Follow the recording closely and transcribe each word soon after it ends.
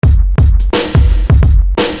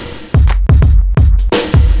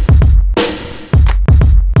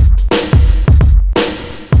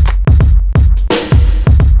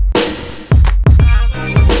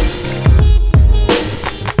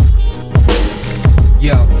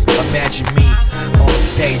Yo, imagine me on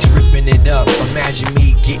stage ripping it up. Imagine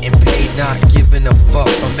me getting paid, not giving a fuck.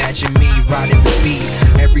 Imagine me riding the beat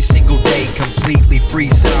every single day, completely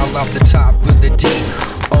freestyle off the top of the D.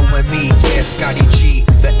 Oh, and me, yeah, Scotty G,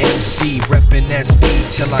 the MC, reppin' SB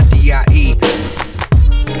till I DIE.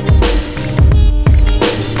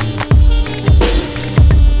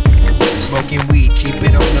 Smoking weed, keep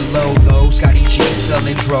it on the low though. Scotty G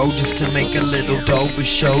selling dro just to make a little dough for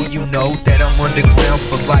show. You know that I'm underground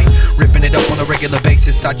for life, ripping it up on a regular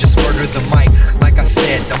basis. I just murder the mic. Like I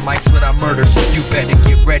said, the mic's what I murder, so you better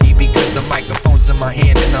get ready, because the microphone's in my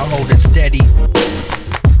hand and I hold it steady.